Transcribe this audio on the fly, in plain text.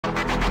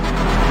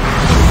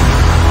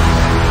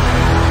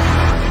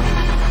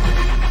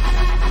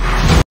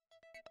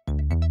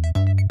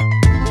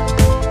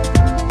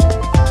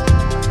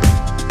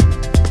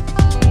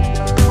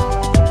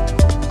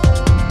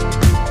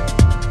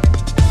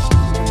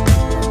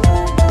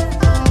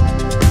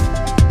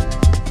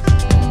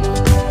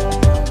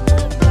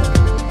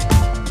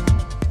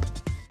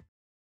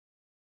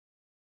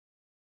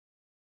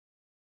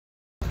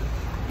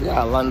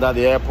Yeah, I landed at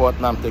the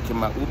airport. Now I'm taking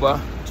my Uber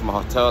to my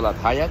hotel at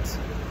Hyatt.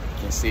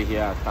 You can see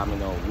here at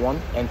Terminal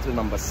 1, entry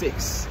number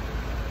 6.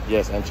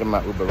 Yes, entering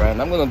my Uber right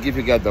now. I'm going to give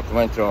you guys a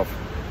documentary of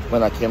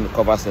when I came to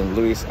cover St.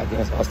 Louis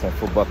against Austin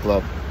Football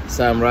Club.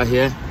 So I'm right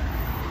here.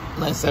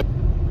 Nice.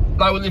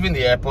 Now we're leaving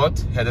the airport,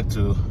 headed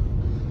to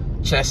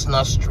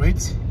Chestnut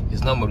Street.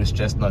 It's not Maurice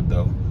Chestnut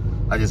though.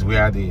 That is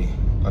where the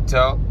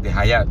hotel, the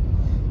Hyatt,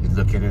 is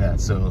located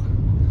at. So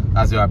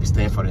that's where I'll be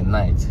staying for the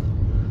night.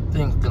 I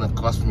think it's gonna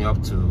cost me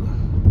up to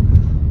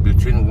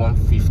between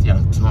 $150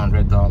 and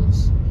 $200.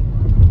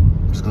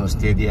 I'm just gonna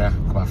stay there.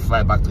 I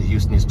fly back to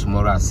Houston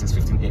tomorrow at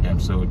 6:15 a.m.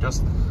 So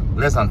just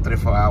less than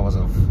 3-4 hours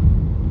of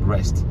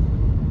rest,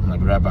 and I'll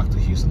be right back to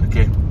Houston.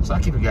 Okay, so I'll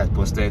keep you guys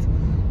posted.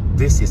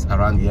 This is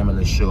Around the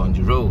MLS Show on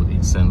the road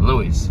in St.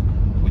 Louis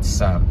with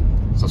Sam.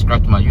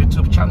 Subscribe to my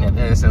YouTube channel at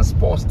LSN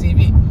Sports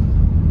TV.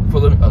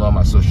 Follow me on all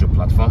my social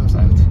platforms,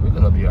 and we're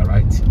gonna be all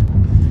right.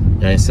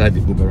 Yeah, inside the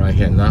Uber right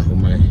here now with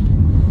my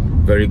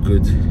very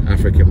good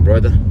African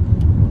brother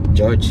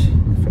George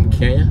from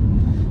Kenya.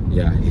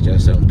 Yeah, he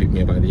just picked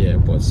me up at the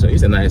airport. So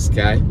he's a nice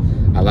guy.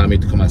 Allow me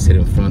to come and sit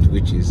in front,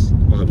 which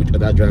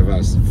other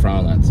drivers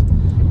frown at.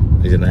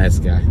 He's a nice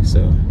guy.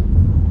 So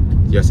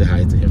just say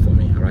hi to him for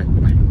me. All right,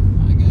 bye.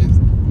 Hi guys.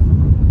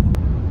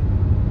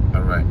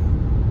 All right.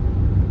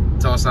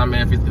 Tulsa,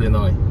 Memphis,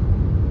 Illinois.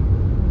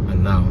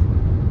 And now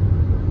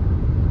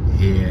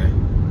here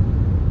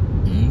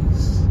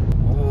is,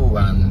 oh,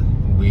 and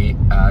we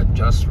are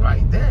just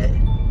right there.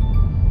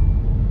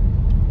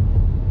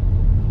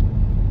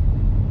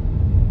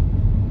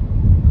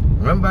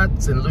 Remember,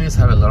 St. Louis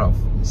have a lot of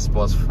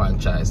sports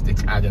franchise. The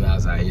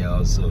Cardinals are here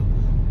also.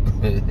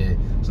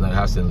 So now we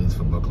have St. Louis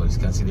Football Club. You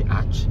can see the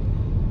arch,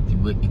 the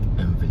way it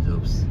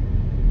envelopes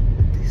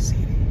the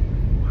city.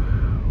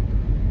 Wow.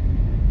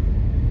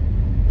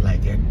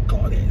 Like a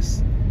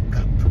goddess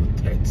that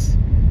protects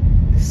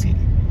the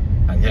city.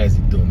 And here is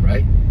the dome,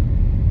 right?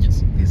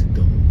 Yes, there's a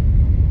dome.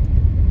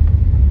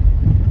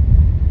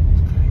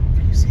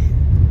 Can you see it?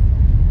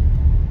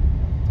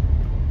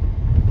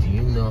 Do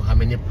you know how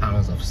many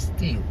pounds of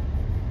steel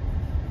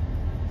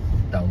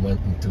that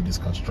went into this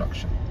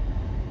construction?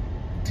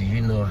 Do you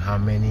know how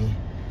many,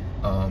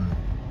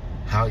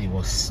 how it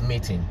was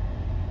smitten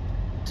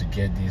to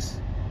get this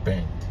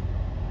bend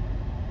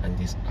and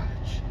this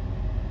arch?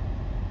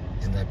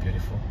 Isn't that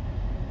beautiful?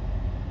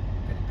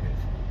 Very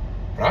beautiful.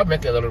 But I'll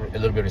make a little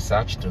bit of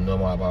research to know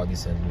more about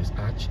this St. Louis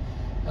arch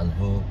and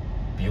who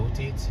built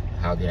it,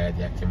 how the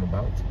idea came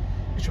about.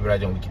 It should be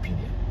right on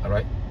Wikipedia, all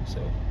right? So,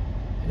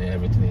 you know,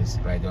 everything is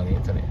right on the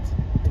internet.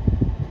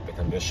 But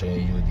I'm just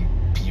showing you the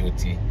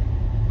beauty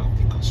of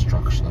the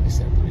construction of the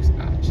St. Louis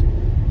arch.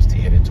 I'm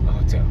still headed to my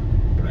hotel.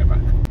 Be right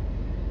back.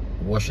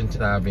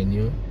 Washington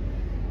Avenue,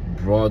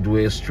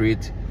 Broadway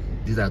Street.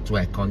 These are two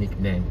iconic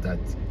names that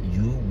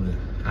you will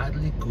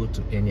hardly go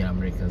to any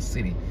American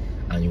city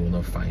and you will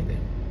not find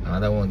them.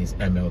 Another one is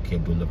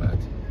MLK Boulevard.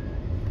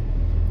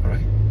 All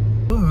right.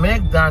 You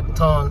make that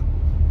turn,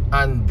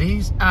 and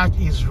this arch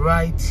is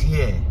right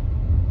here.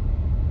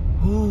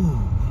 Ooh,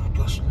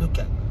 just look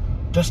at,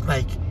 just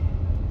like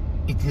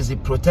it is a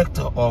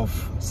protector of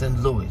St.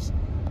 Louis.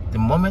 The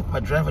moment my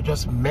driver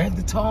just made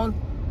the turn,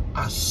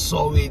 I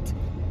saw it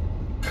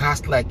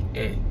cast like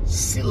a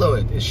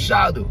silhouette, a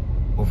shadow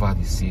over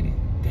the city.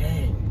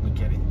 Dang,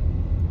 look at it.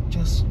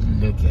 Just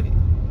look at it.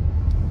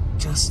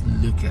 Just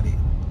look at it.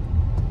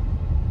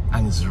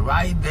 And it's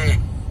right there,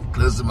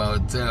 close to my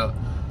hotel.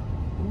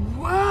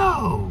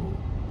 Wow!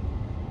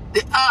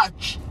 The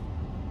arch.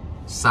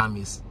 Sam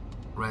is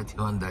right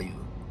here under you.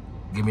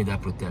 Give me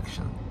that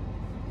protection.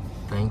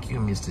 Thank you,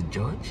 Mr.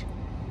 George.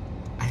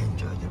 I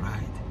enjoyed the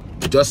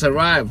ride. Just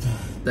arrived.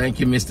 Thank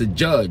you, Mr.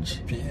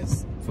 George.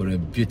 Peace. For a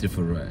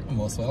beautiful ride. You're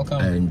most welcome.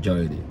 I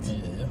enjoyed it.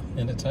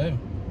 Yeah, anytime.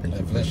 Thank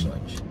you very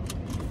much.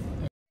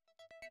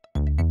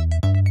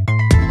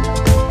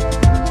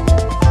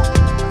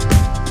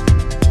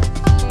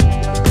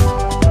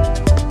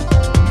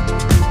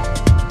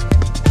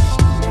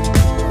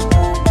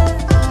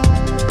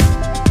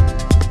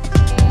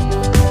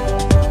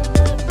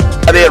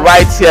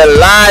 Right here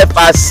live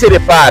at City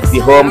Park, the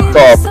home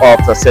turf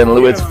of the St.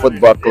 Louis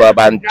Football Club,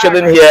 and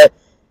chilling here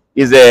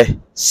is a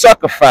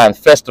soccer fan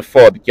first of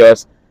all,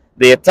 because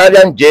the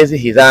Italian jersey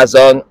he has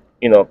on,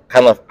 you know,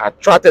 kind of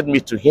attracted me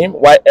to him,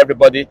 while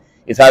everybody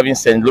is having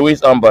St.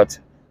 Louis on. But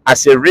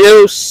as a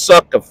real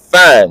soccer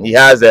fan, he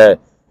has the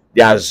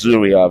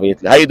Azzurri of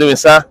Italy. How you doing,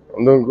 sir?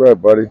 I'm doing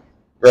great, buddy.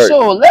 Great.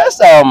 So let's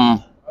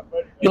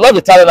you love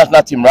the Italian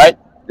national team, right?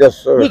 Yes,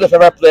 sir. Who's the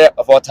favorite player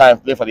of all time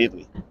play for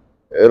Italy?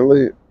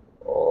 Italy.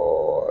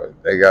 Oh,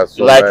 they got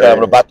so you like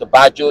many. Roberto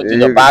Baggio,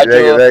 Dino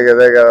Baggio.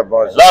 They got a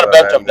bunch. A lot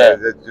of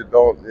them. You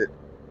don't.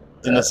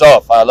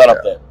 Dinosaur, a lot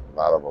of them. A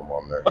lot of them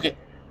on there. Okay.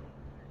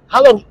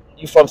 How long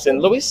you from St.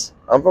 Louis?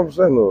 I'm from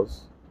St.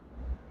 Louis.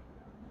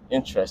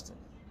 Interesting.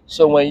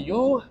 So when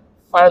you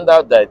find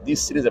out that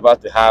this city is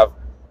about to have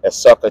a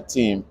soccer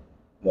team,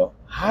 you know,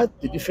 how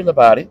did you feel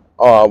about it?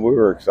 Oh, we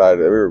were excited.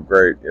 We were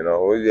great. You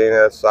know, we ain't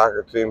had a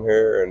soccer team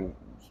here in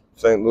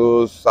St.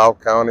 Louis, South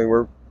County.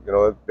 We're, you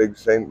know, a big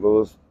St.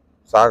 Louis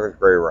Soccer's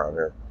great around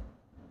here.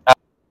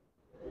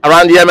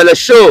 Around the MLS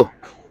show,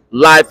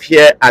 live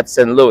here at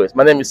St. Louis.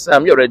 My name is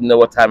Sam. You already know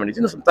what time it is.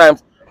 You know,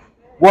 sometimes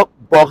what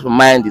bogs my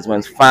mind is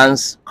when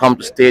fans come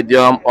to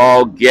stadium,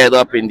 all get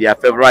up in their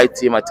favorite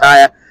team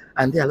attire,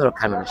 and there are a lot of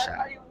camera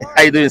shy.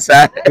 How you doing,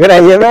 sir? Good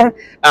idea, man.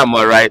 I'm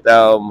all right.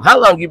 How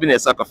long have you been a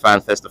soccer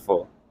fan, first of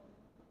all?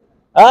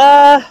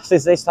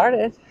 Since they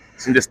started.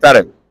 Since they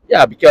started?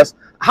 Yeah, because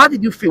how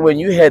did you feel when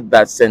you heard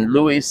that St.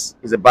 Louis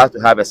is about to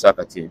have a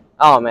soccer team?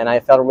 Oh man,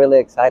 I felt really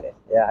excited.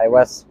 Yeah, I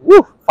was.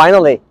 Woo!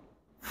 Finally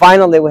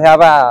we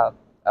have a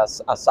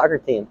soccer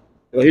team.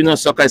 Well, you know,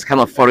 soccer is kind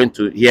of foreign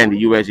to here in the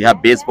US. You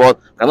have baseball.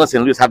 I know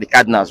St. Louis have the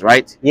Cardinals,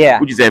 right? Yeah.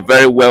 Which is a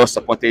very well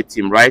supported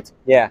team, right?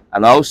 Yeah.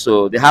 And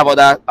also they have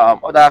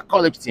other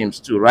college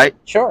teams too, right?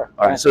 Sure.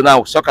 All right. So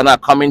now soccer now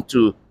coming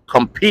to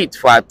compete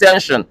for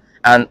attention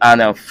and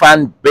a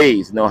fan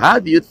base. You know, how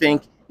do you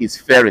think it's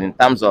faring in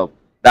terms of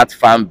that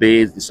fan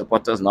base, the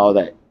supporters, and all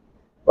that?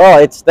 Well,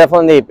 it's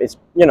definitely it's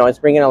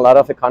bringing a lot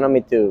of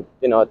economy to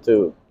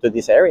to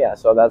this area.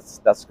 So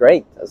that's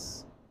great.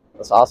 That's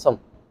awesome.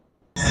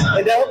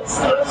 And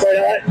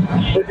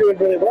we're doing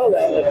really well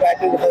now.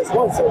 Back in the first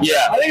one, so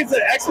Yeah. I think it's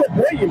an excellent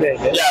point you made.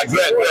 Man. Yeah,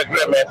 great,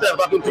 man. Thanks for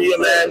talking to you,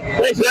 man.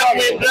 Thanks for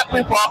having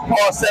me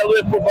for St.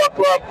 Louis Football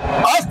Club.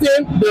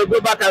 Austin, they'll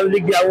go back and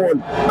league their own.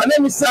 My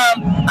name is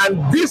Sam,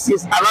 and this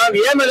is Around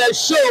the MLS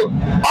show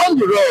on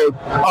the road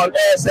on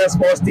ASN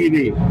Sports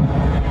TV.